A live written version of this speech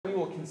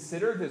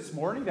consider this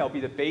morning, that will be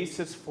the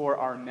basis for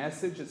our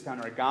message. It's found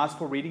in our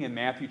gospel reading in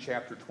Matthew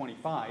chapter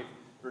 25,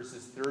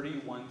 verses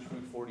 31 through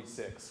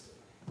 46.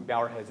 We bow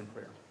our heads in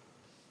prayer.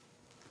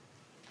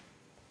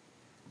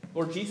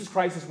 Lord Jesus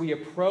Christ, as we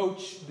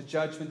approach the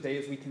judgment day,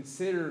 as we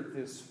consider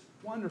this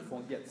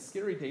wonderful yet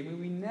scary day, may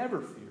we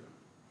never fear.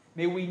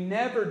 May we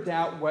never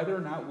doubt whether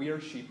or not we are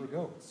sheep or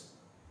goats.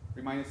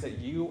 Remind us that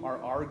you are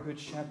our good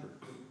shepherd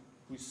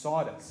who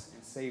sought us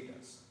and saved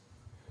us.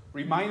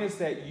 Remind us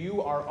that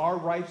you are our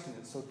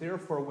righteousness. So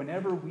therefore,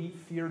 whenever we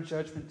fear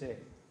judgment day,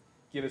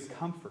 give us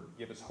comfort,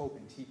 give us hope,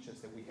 and teach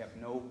us that we have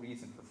no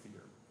reason for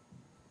fear.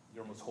 In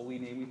your most holy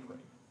name we pray.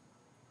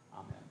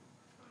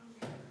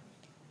 Amen.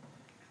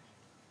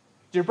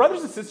 Dear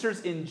brothers and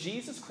sisters, in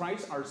Jesus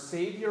Christ, our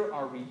Savior,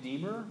 our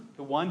Redeemer,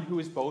 the one who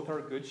is both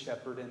our good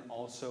shepherd and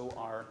also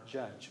our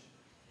judge.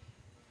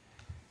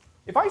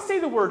 If I say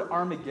the word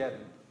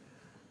Armageddon,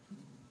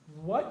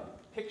 what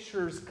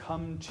pictures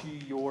come to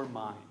your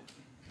mind?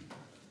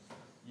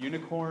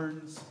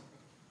 Unicorns,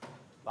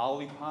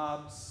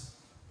 lollipops,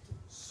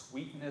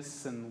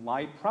 sweetness and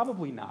light?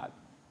 Probably not.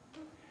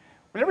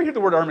 Whenever I hear the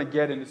word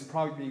Armageddon, it's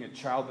probably being a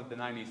child of the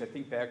 90s. I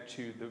think back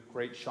to the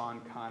great Sean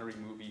Connery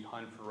movie,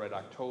 Hunt for Red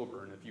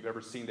October. And if you've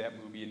ever seen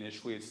that movie,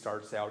 initially it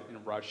starts out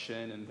in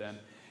Russian, and then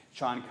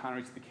Sean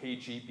Connery's the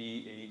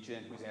KGB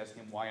agent who's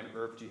asking him, why on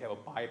earth do you have a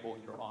Bible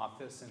in your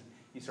office? And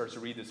he starts to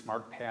read this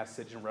marked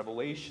passage in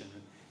Revelation.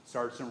 It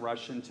starts in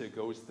Russian to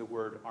goes to the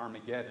word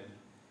Armageddon.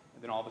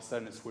 And then all of a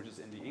sudden it switches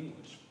into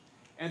English.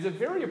 And it's a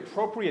very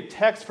appropriate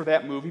text for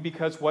that movie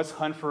because what's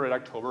Hunt for Red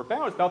October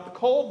about? It's about the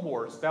Cold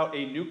War. It's about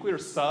a nuclear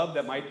sub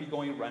that might be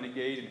going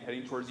renegade and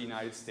heading towards the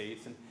United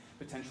States and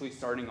potentially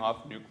starting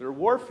off nuclear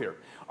warfare.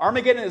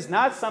 Armageddon is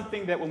not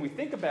something that when we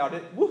think about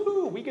it,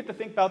 woohoo, we get to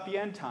think about the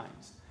end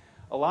times.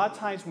 A lot of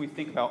times when we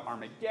think about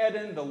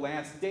Armageddon, the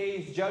last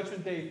days,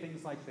 Judgment Day,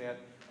 things like that,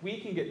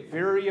 we can get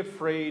very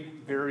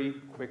afraid very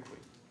quickly.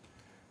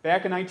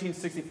 Back in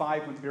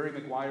 1965, when Barry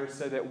McGuire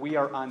said that we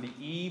are on the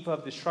eve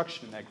of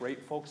destruction in that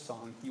great folk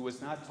song, he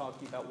was not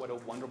talking about what a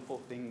wonderful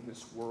thing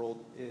this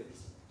world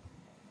is.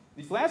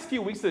 These last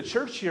few weeks of the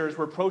church here, as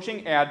we're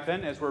approaching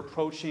Advent, as we're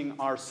approaching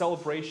our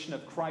celebration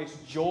of Christ's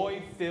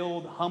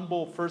joy-filled,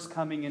 humble first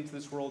coming into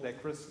this world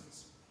at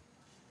Christmas,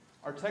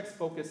 our text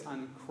focus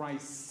on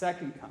Christ's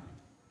second coming,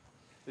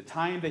 the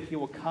time that he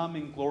will come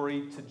in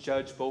glory to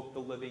judge both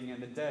the living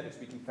and the dead, as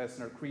we confess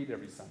in our creed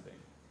every Sunday.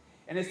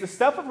 And it's the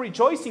stuff of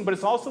rejoicing, but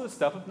it's also the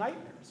stuff of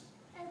nightmares.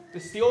 To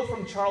steal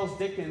from Charles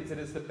Dickens, it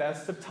is the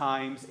best of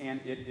times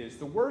and it is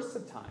the worst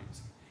of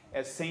times,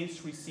 as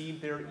saints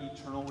receive their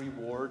eternal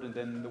reward, and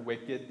then the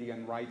wicked, the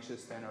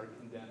unrighteous, then are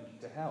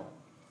condemned to hell.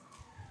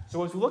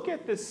 So as we look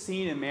at this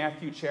scene in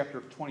Matthew chapter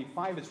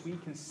 25, as we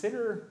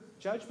consider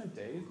Judgment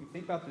Day, as we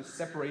think about the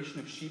separation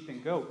of sheep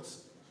and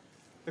goats,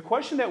 the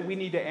question that we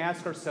need to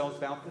ask ourselves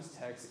about this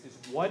text is,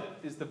 what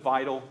is the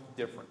vital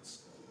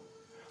difference?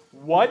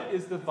 What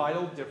is the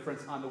vital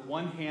difference on the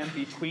one hand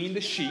between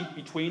the sheep,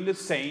 between the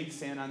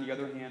saints, and on the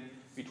other hand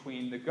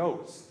between the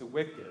goats, the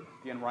wicked,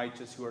 the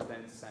unrighteous who are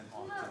then sent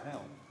off to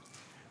hell?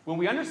 When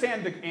we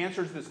understand the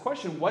answer to this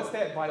question, what's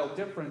that vital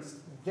difference,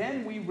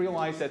 then we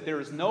realize that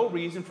there is no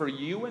reason for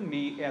you and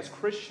me as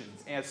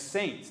Christians, as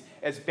saints,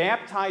 as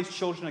baptized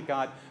children of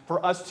God,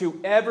 for us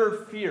to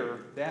ever fear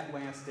that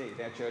last day,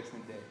 that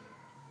judgment day.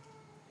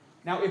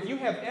 Now, if you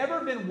have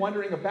ever been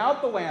wondering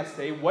about the last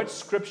day, what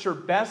Scripture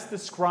best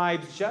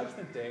describes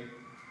Judgment Day,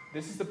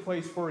 this is the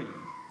place for you.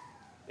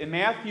 In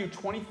Matthew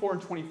 24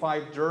 and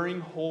 25, during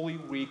Holy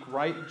Week,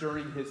 right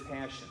during his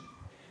Passion,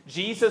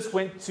 Jesus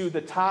went to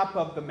the top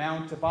of the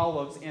Mount of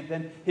Olives, and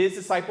then his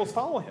disciples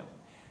follow him.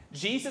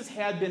 Jesus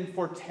had been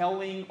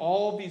foretelling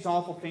all of these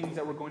awful things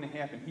that were going to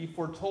happen. He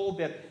foretold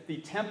that the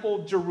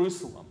Temple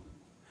Jerusalem,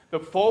 the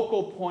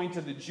focal point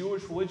of the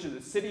Jewish religion,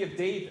 the city of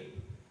David,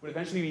 would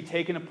eventually be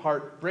taken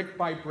apart brick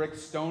by brick,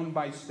 stone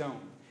by stone.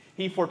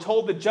 He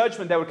foretold the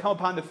judgment that would come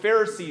upon the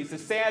Pharisees, the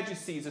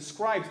Sadducees, the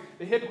scribes,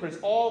 the hypocrites,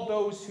 all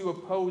those who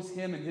oppose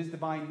him and his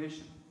divine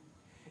mission.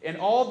 And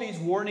all these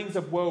warnings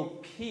of woe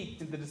piqued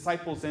in the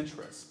disciples'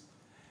 interest.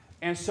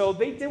 And so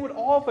they did what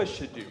all of us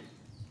should do.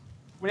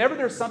 Whenever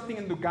there's something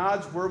in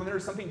God's word, whenever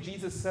there's something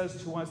Jesus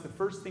says to us, the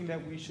first thing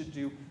that we should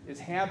do is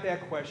have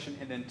that question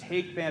and then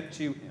take that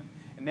to him.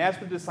 And that's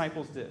what the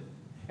disciples did.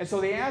 And so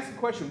they asked the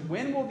question,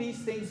 when will these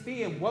things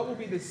be, and what will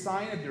be the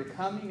sign of your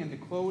coming and the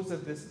close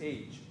of this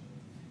age?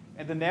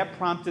 And then that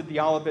prompted the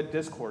Olivet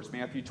Discourse,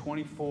 Matthew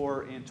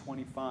 24 and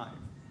 25,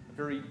 a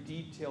very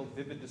detailed,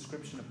 vivid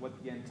description of what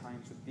the end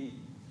times would be.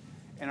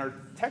 And our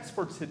text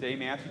for today,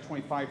 Matthew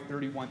 25,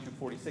 31 through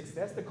 46,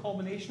 that's the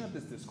culmination of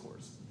this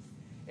discourse.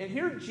 And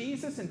here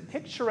Jesus, in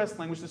picturesque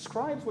language,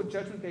 describes what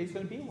Judgment Day is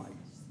going to be like.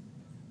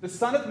 The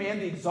Son of Man,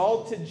 the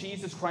exalted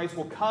Jesus Christ,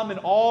 will come in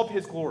all of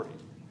his glory.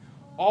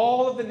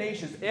 All of the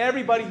nations,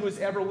 everybody who has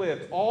ever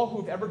lived, all who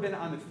have ever been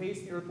on the face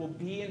of the earth will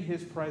be in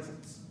his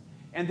presence.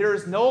 And there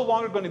is no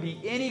longer going to be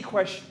any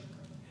question.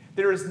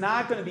 There is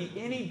not going to be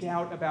any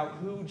doubt about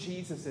who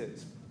Jesus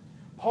is.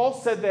 Paul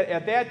said that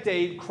at that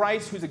day,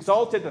 Christ, who's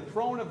exalted at the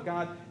throne of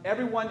God,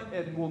 everyone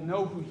will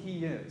know who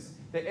he is.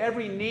 That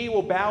every knee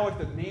will bow at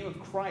the name of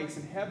Christ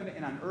in heaven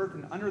and on earth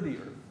and under the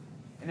earth.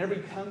 And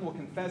every tongue will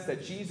confess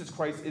that Jesus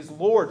Christ is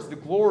Lord to the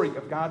glory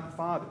of God the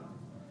Father.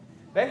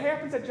 That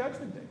happens at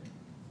Judgment Day.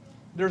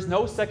 There's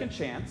no second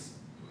chance.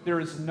 There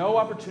is no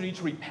opportunity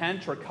to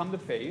repent or come to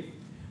faith.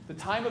 The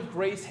time of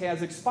grace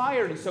has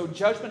expired, and so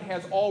judgment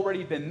has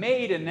already been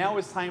made, and now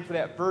it's time for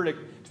that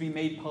verdict to be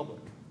made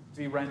public, to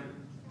be rendered.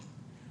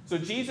 So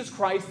Jesus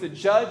Christ, the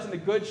judge and the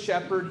good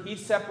shepherd, he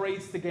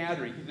separates the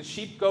gathering. The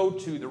sheep go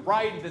to the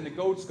right, and then the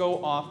goats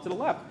go off to the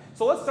left.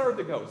 So let's start with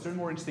the goats. They're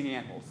more interesting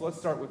animals. So let's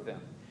start with them.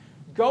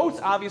 Goats,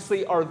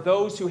 obviously, are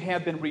those who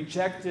have been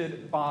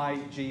rejected by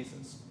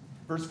Jesus.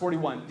 Verse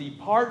 41,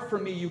 "Depart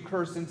from me, you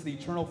cursed, into the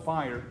eternal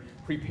fire,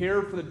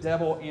 prepared for the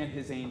devil and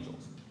his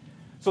angels."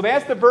 So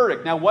that's the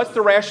verdict. Now, what's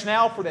the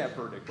rationale for that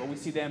verdict? Well, we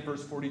see that in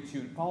verse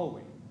 42 and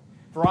following.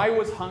 "For I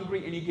was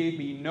hungry, and you gave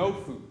me no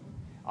food.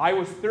 I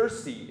was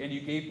thirsty, and you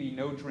gave me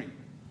no drink.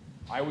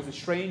 I was a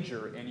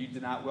stranger, and you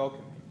did not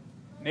welcome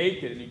me.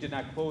 Naked, and you did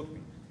not clothe me.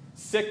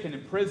 Sick and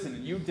in prison,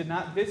 and you did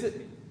not visit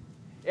me.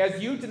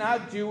 As you did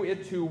not do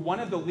it to one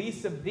of the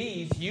least of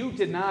these, you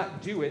did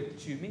not do it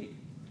to me."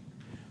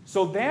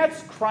 So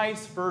that's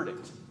Christ's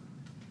verdict.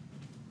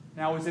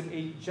 Now, is it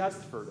a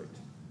just verdict?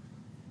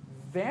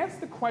 That's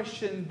the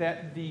question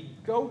that the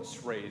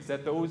goats raise,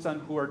 that those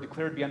who are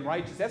declared to be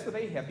unrighteous, that's what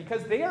they have,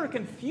 because they are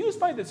confused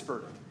by this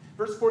verdict.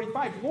 Verse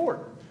 45, "Lord,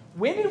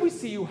 when did we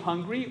see you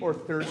hungry or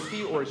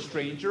thirsty or a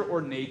stranger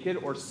or naked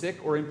or sick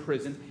or in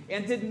prison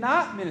and did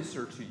not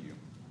minister to you?"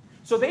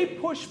 So they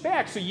push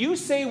back. So you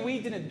say we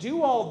didn't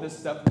do all of this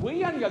stuff.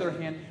 We, on the other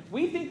hand,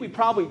 we think we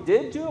probably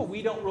did do it.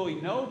 We don't really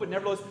know, but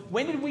nevertheless,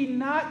 when did we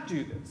not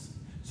do this?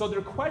 So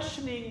they're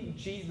questioning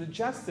the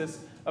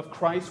justice of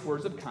Christ's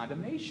words of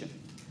condemnation.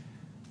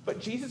 But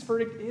Jesus'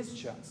 verdict is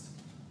just.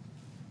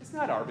 It's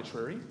not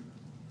arbitrary.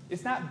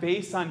 It's not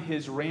based on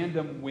his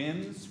random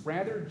whims.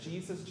 Rather,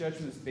 Jesus'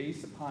 judgment is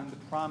based upon the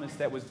promise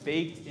that was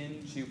baked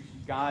into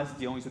God's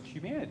dealings with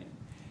humanity.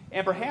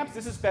 And perhaps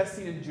this is best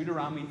seen in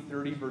Deuteronomy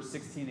 30, verse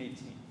 16 and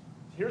 18.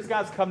 Here's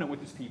God's covenant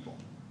with his people.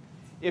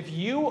 "If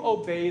you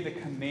obey the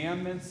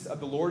commandments of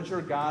the Lord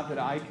your God that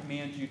I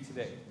command you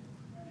today,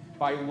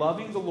 by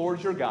loving the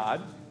Lord your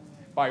God,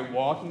 by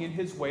walking in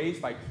his ways,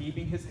 by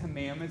keeping his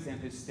commandments and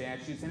his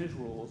statutes and his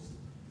rules,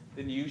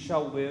 then you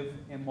shall live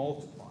and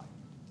multiply.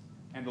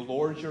 And the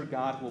Lord your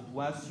God will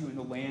bless you in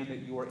the land that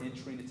you are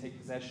entering to take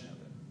possession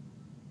of it.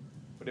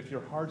 But if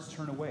your hearts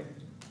turn away,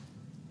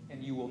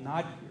 and you will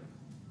not hear,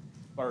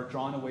 but are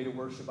drawn away to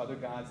worship other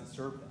gods and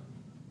serve them,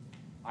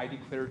 I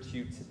declare to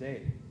you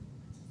today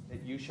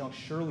that you shall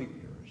surely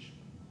perish.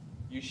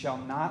 You shall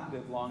not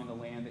live long in the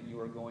land that you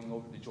are going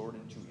over the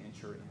Jordan to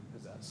enter and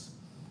possess."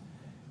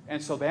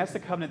 And so that's the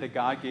covenant that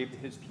God gave to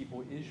his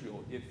people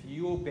Israel. If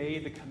you obey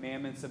the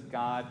commandments of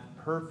God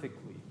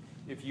perfectly,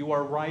 if you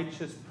are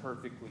righteous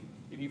perfectly,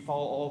 if you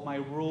follow all of my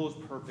rules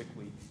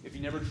perfectly, if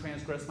you never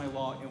transgress my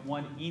law in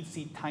one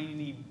eensy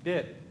tiny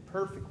bit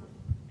perfectly,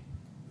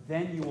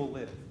 then you will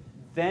live.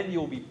 Then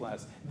you'll be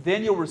blessed.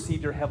 Then you'll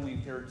receive your heavenly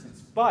inheritance.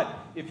 But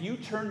if you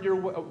turn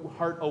your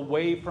heart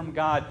away from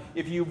God,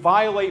 if you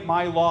violate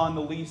my law in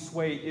the least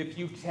way, if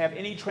you have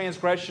any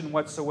transgression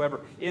whatsoever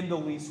in the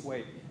least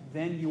way,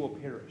 then you will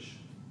perish.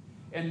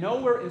 And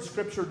nowhere in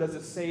Scripture does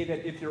it say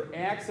that if your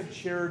acts of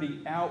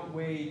charity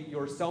outweigh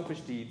your selfish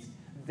deeds,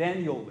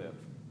 then you'll live.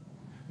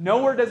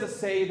 Nowhere does it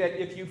say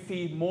that if you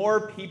feed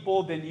more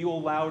people than you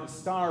allow to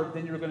starve,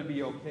 then you're going to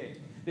be okay.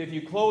 That if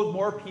you clothe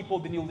more people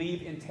than you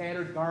leave in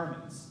tattered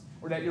garments,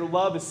 or that your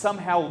love is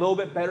somehow a little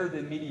bit better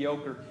than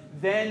mediocre,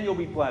 then you'll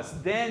be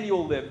blessed. Then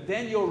you'll live.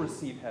 Then you'll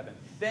receive heaven.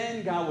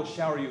 Then God will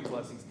shower you with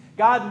blessings.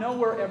 God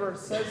nowhere ever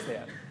says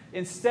that.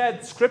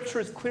 Instead, Scripture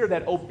is clear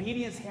that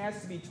obedience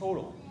has to be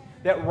total,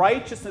 that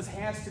righteousness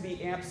has to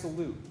be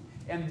absolute.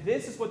 And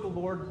this is what the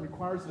Lord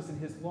requires of us in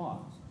his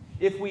law.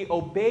 If we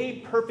obey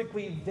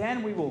perfectly,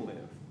 then we will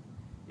live.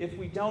 If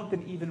we don't,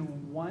 then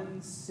even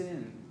one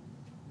sin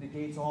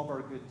negates all of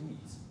our good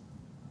deeds.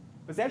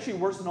 But it's actually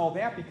worse than all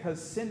that,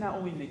 because sin not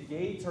only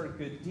negates our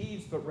good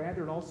deeds, but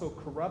rather it also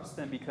corrupts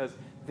them, because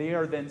they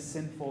are then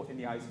sinful in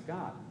the eyes of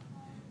God.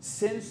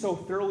 Sin so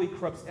thoroughly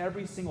corrupts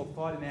every single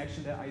thought and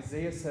action that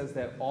Isaiah says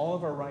that all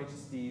of our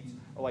righteous deeds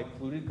are like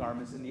polluted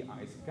garments in the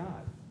eyes of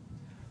God.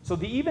 So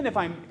even if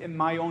I'm, in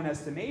my own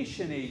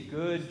estimation, a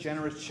good,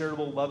 generous,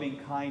 charitable, loving,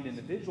 kind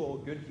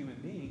individual, a good human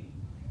being,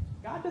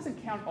 God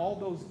doesn't count all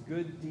those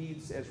good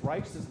deeds as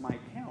righteous as my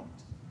account.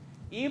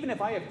 Even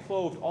if I have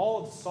clothed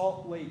all of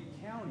Salt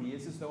Lake County,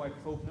 it's as though I've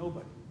clothed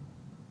nobody.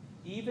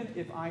 Even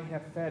if I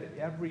have fed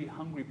every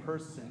hungry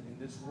person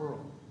in this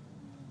world,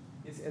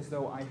 it's as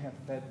though I have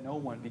fed no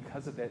one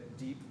because of that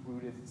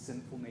deep-rooted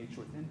sinful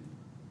nature within me.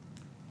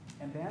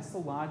 And that's the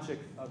logic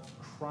of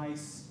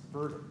Christ's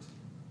verdict.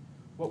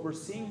 What we're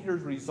seeing here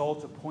is a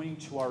result of pointing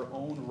to our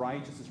own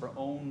righteousness, our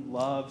own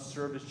love,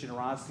 service,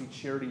 generosity,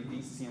 charity,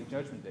 decency on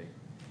Judgment Day.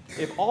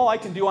 If all I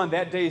can do on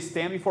that day is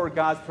stand before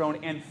God's throne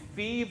and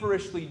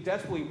feverishly,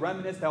 desperately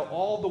reminisce about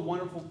all the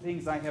wonderful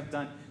things I have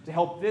done to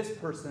help this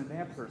person and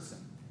that person,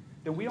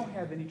 then we don't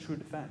have any true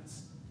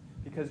defense.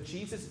 Because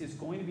Jesus is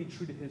going to be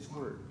true to his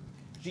word.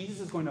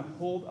 Jesus is going to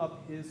hold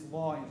up his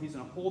law, and he's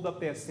going to hold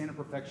up that standard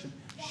of perfection,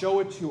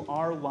 show it to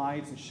our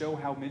lives, and show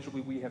how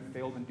miserably we have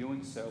failed in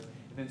doing so,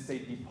 and then say,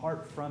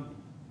 depart from me,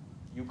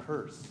 you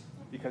curse,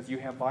 because you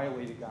have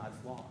violated God's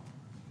law.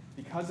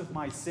 Because of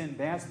my sin,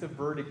 that's the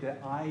verdict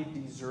that I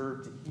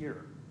deserve to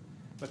hear.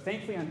 But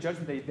thankfully on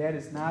Judgment Day, that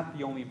is not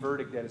the only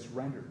verdict that is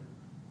rendered.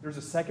 There's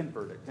a second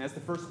verdict, and that's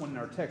the first one in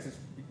our text.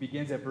 It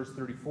begins at verse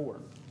 34.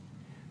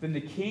 Then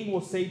the king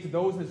will say to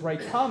those in his right,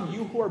 come,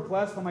 you who are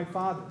blessed by my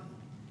Father.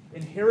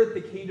 Inherit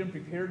the kingdom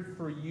prepared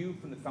for you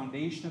from the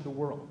foundation of the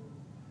world.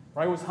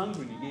 For I was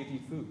hungry, and you gave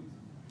me food.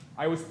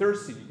 I was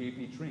thirsty, and you gave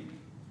me drink.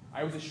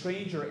 I was a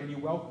stranger, and you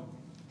welcomed me.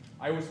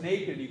 I was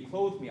naked, and you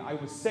clothed me. I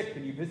was sick,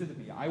 and you visited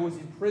me. I was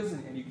in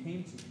prison, and you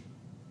came to me.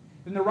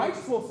 Then the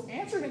righteous will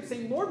answer him,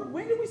 saying, Lord,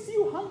 when did we see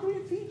you hungry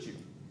and feed you?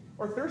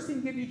 Or thirsty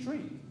and give you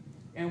drink?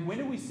 And when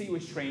did we see you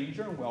a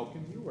stranger and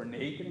welcome you? Or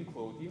naked and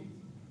clothe you?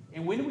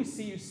 And when did we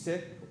see you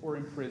sick or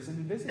in prison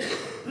and visit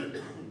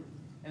you?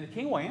 And the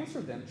king will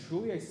answer them,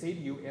 truly I say to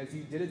you, as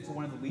you did it to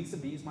one of the least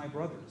of these, my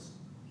brothers,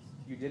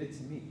 you did it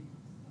to me.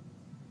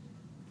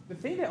 The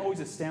thing that always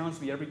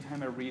astounds me every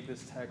time I read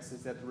this text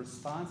is that the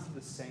response of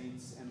the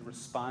saints and the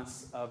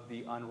response of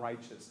the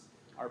unrighteous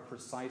are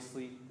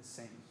precisely the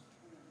same.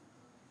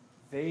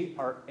 They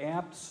are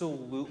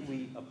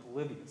absolutely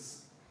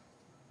oblivious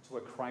to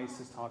what Christ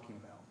is talking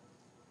about.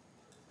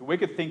 The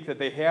wicked think that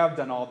they have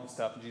done all this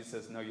stuff, and Jesus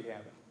says, no, you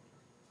haven't.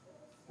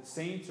 The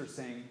saints are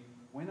saying,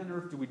 when on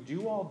earth do we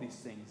do all these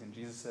things? And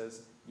Jesus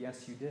says,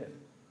 yes, you did.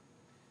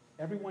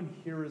 Everyone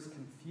here is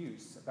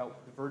confused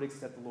about the verdicts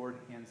that the Lord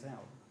hands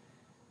out.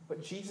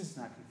 But Jesus is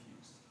not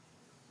confused.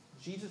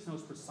 Jesus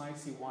knows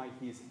precisely why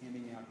he is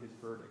handing out his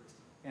verdict.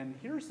 And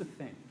here's the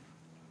thing.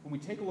 When we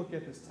take a look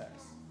at this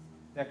text,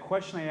 that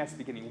question I asked at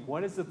the beginning,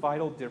 what is the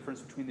vital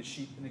difference between the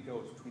sheep and the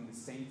goats, between the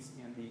saints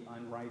and the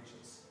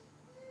unrighteous?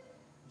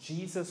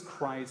 Jesus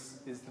Christ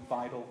is the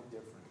vital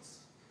difference.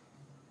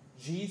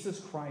 Jesus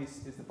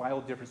Christ is the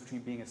vital difference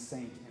between being a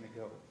saint and a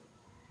goat.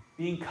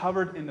 Being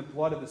covered in the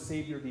blood of the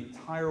Savior of the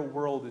entire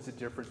world is the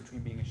difference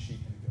between being a sheep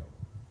and a goat.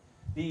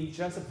 Being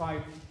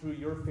justified through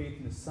your faith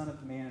in the Son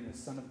of Man and the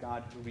Son of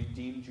God who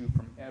redeemed you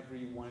from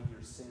every one of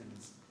your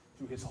sins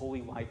through his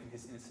holy life and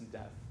his innocent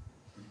death.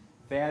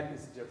 That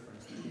is the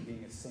difference between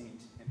being a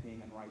saint and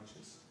being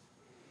unrighteous.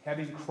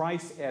 Having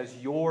Christ as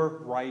your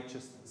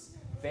righteousness,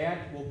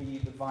 that will be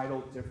the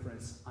vital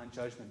difference on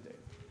Judgment Day.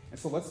 And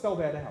so let's spell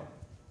that out.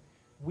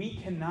 We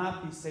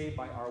cannot be saved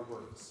by our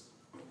works.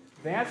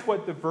 That's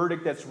what the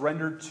verdict that's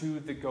rendered to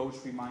the goats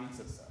reminds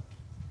us of.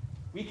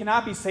 We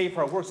cannot be saved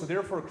for our works, so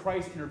therefore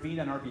Christ intervened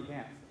on our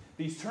behalf.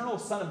 The eternal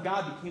Son of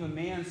God became a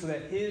man so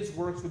that his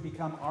works would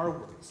become our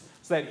works,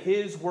 so that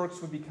his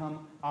works would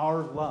become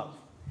our love.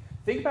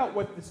 Think about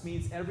what this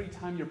means every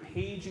time you're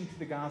paging through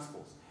the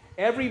Gospels.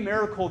 Every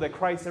miracle that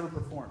Christ ever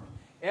performed,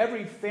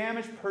 every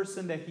famished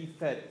person that he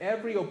fed,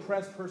 every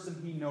oppressed person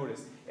he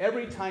noticed,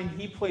 every time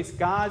he placed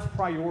God's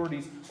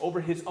priorities over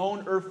his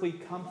own earthly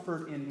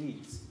comfort and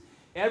needs.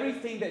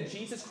 Everything that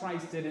Jesus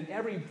Christ did and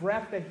every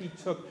breath that he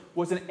took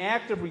was an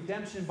act of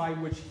redemption by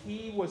which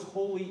he was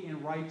holy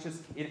and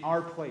righteous in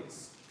our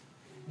place.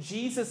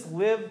 Jesus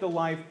lived the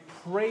life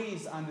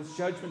praised on this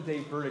Judgment Day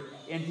verdict,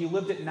 and he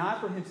lived it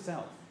not for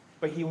himself,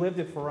 but he lived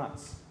it for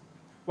us.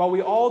 While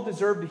we all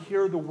deserve to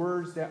hear the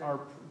words that are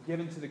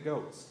given to the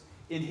goats,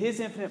 in his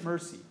infinite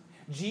mercy,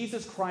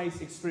 Jesus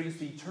Christ experienced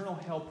the eternal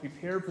hell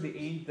prepared for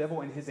the devil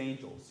and his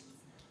angels,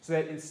 so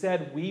that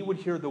instead we would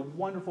hear the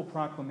wonderful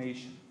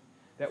proclamation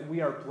that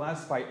we are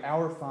blessed by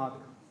our Father,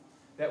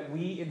 that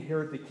we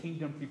inherit the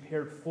kingdom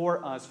prepared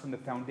for us from the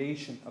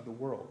foundation of the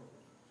world.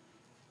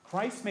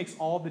 Christ makes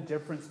all the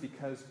difference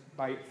because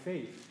by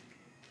faith,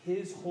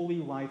 his holy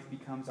life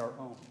becomes our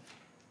own.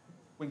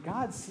 When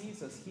God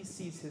sees us, he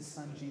sees his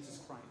Son,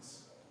 Jesus Christ.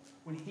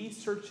 When he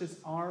searches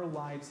our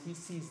lives, he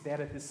sees that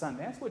of his Son.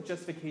 That's what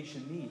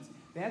justification means.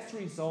 That's the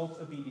result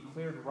of being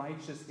declared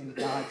righteous in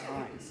God's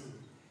eyes.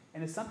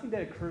 And it's something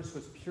that occurs to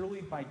us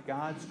purely by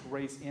God's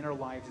grace in our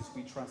lives as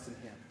we trust in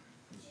him.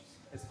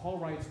 As Paul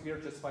writes, we are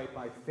justified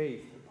by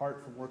faith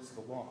apart from works of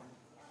the law.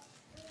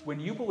 When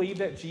you believe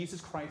that Jesus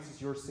Christ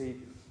is your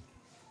Savior,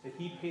 that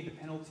he paid the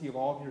penalty of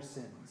all of your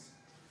sins,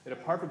 that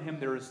apart from him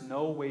there is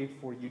no way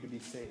for you to be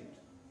saved,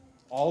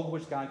 all of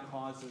which God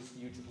causes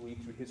you to believe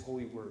through his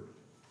holy word,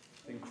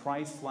 then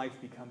Christ's life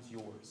becomes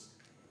yours.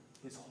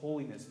 His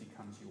holiness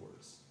becomes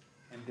yours.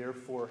 And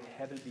therefore,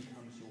 heaven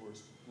becomes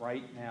yours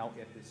right now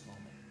at this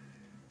moment.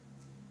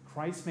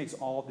 Christ makes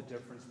all the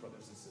difference,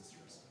 brothers and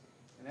sisters.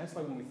 And that's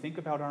why when we think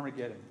about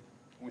Armageddon,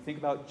 when we think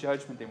about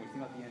Judgment Day, when we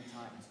think about the end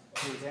times,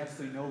 there is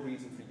absolutely no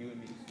reason for you and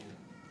me to fear.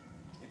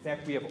 In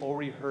fact, we have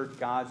already heard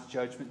God's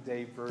Judgment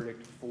Day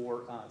verdict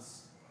for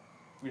us.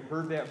 We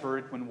heard that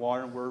verdict when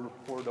water and word were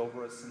poured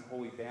over us in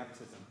holy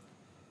baptism,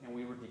 and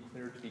we were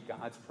declared to be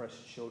God's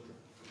precious children.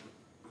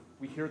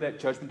 We hear that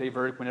judgment day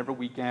verdict whenever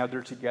we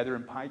gather together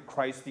and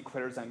Christ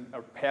declares on,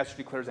 our pastor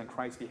declares on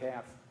Christ's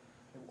behalf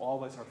that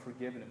all of us are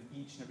forgiven of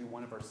each and every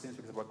one of our sins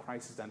because of what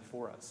Christ has done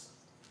for us.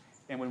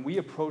 And when we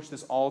approach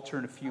this altar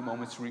in a few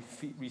moments to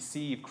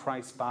receive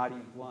Christ's body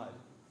and blood,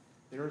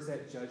 there is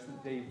that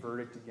judgment day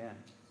verdict again,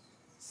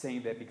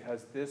 saying that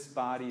because this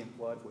body and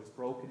blood was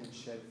broken and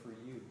shed for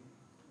you,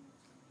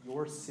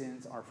 your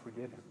sins are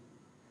forgiven.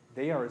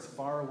 They are as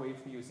far away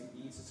from you as the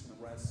east is from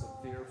the west, so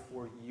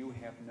therefore you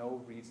have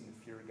no reason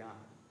to fear God,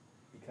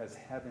 because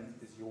heaven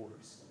is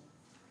yours.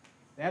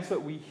 That's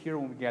what we hear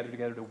when we gather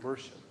together to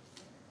worship.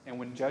 And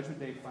when Judgment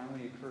Day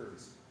finally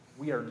occurs,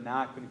 we are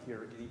not going to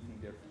hear anything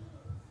different.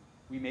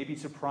 We may be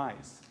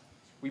surprised.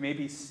 We may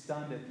be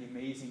stunned at the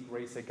amazing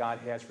grace that God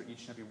has for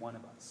each and every one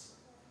of us.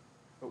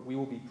 But we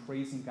will be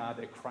praising God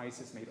that Christ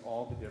has made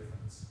all the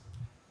difference,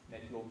 and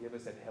that he will give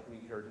us that heavenly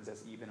inheritance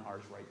as even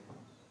ours right now.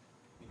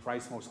 In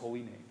Christ's most holy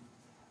name,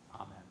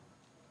 amen.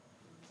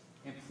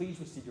 And please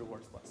receive your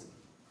Lord's blessing.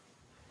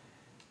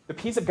 The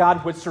peace of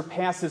God which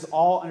surpasses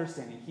all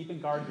understanding, keep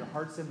and guard your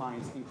hearts and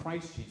minds in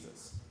Christ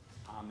Jesus.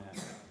 Amen.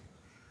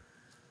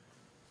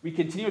 We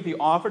continue with the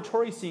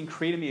offertory, saying,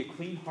 "Create in me a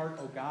clean heart,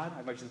 O God." I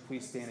invite you to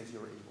please stand as you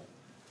are able.